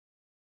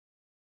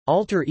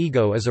Alter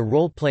Ego is a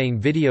role-playing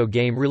video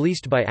game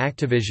released by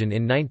Activision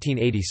in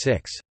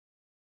 1986.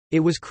 It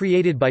was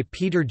created by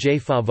Peter J.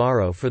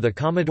 Favaro for the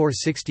Commodore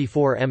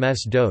 64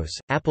 MS-DOS,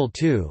 Apple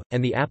II,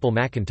 and the Apple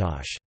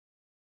Macintosh.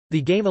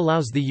 The game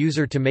allows the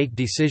user to make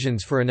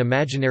decisions for an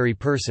imaginary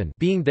person,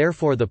 being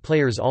therefore the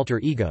player's alter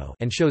ego,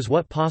 and shows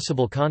what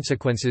possible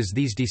consequences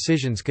these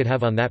decisions could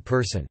have on that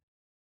person.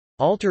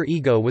 Alter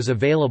Ego was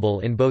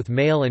available in both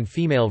male and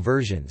female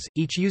versions,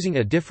 each using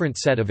a different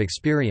set of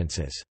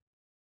experiences.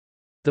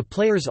 The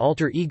player's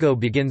alter ego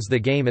begins the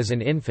game as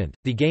an infant.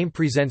 The game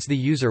presents the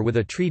user with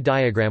a tree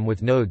diagram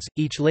with nodes,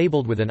 each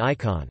labeled with an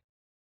icon.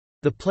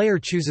 The player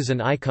chooses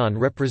an icon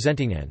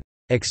representing an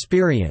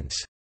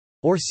experience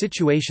or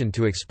situation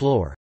to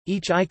explore.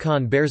 Each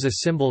icon bears a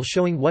symbol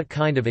showing what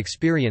kind of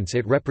experience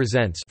it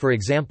represents. For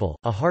example,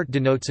 a heart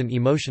denotes an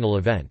emotional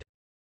event.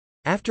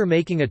 After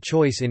making a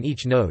choice in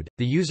each node,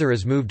 the user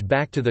is moved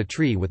back to the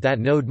tree with that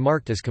node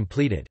marked as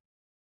completed.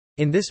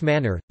 In this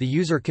manner, the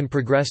user can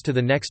progress to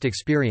the next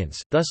experience,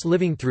 thus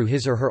living through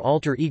his or her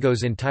alter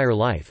ego's entire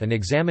life and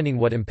examining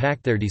what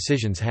impact their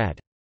decisions had.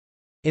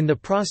 In the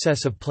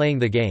process of playing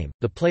the game,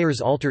 the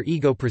player's alter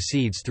ego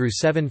proceeds through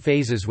 7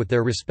 phases with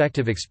their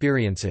respective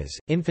experiences: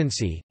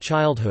 infancy,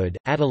 childhood,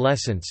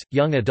 adolescence,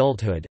 young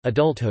adulthood,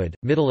 adulthood,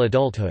 middle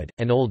adulthood,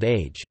 and old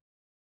age.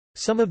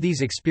 Some of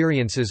these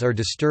experiences are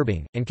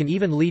disturbing, and can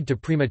even lead to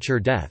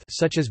premature death,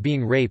 such as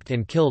being raped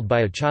and killed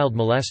by a child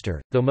molester,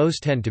 though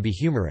most tend to be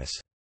humorous.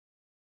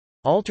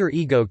 Alter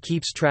Ego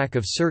keeps track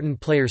of certain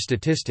player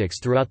statistics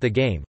throughout the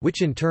game,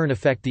 which in turn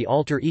affect the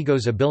alter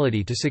ego's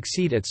ability to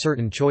succeed at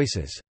certain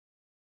choices.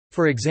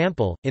 For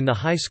example, in the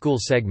high school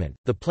segment,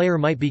 the player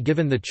might be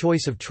given the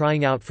choice of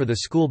trying out for the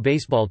school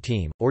baseball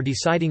team, or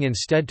deciding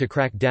instead to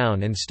crack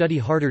down and study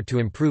harder to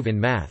improve in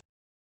math.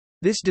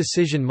 This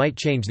decision might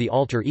change the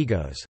alter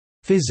ego's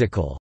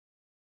physical,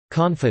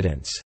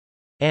 confidence,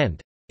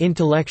 and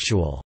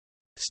intellectual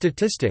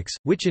statistics,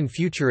 which in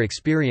future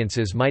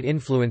experiences might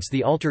influence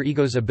the alter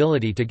ego's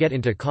ability to get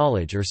into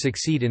college or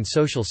succeed in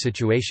social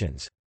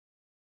situations.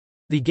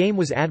 The game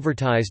was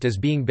advertised as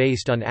being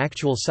based on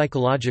actual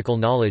psychological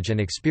knowledge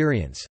and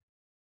experience.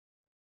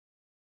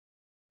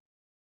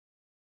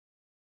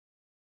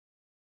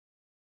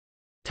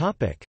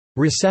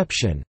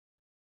 Reception.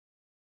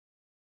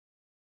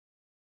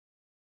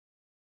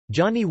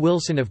 Johnny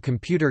Wilson of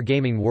Computer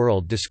Gaming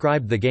World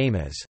described the game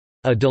as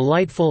a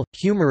delightful,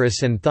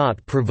 humorous and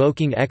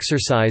thought-provoking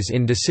exercise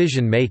in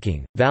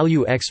decision-making,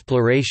 value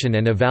exploration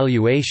and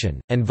evaluation,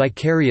 and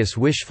vicarious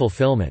wish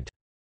fulfillment.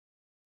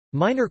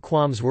 Minor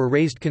qualms were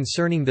raised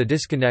concerning the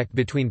disconnect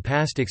between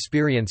past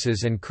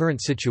experiences and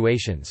current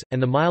situations,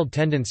 and the mild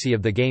tendency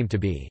of the game to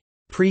be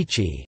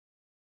preachy.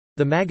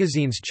 The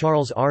magazine's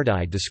Charles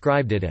Ardai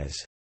described it as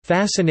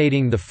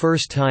fascinating the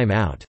first time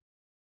out,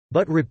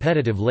 but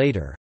repetitive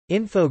later.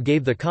 Info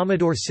gave the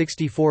Commodore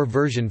 64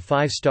 version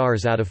 5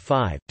 stars out of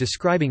 5,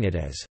 describing it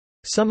as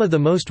some of the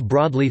most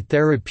broadly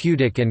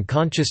therapeutic and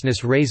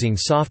consciousness-raising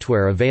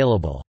software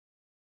available,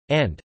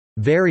 and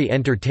very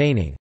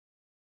entertaining.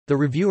 The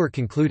reviewer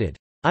concluded,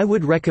 "I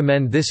would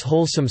recommend this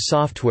wholesome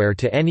software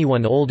to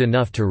anyone old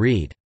enough to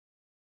read."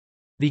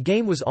 The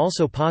game was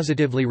also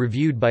positively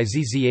reviewed by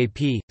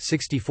ZZAP,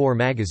 64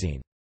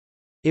 magazine.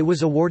 It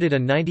was awarded a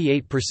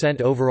 98%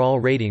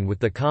 overall rating with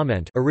the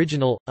comment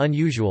original,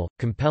 unusual,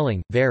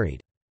 compelling, varied.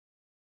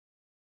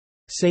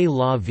 C'est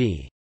la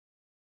vie.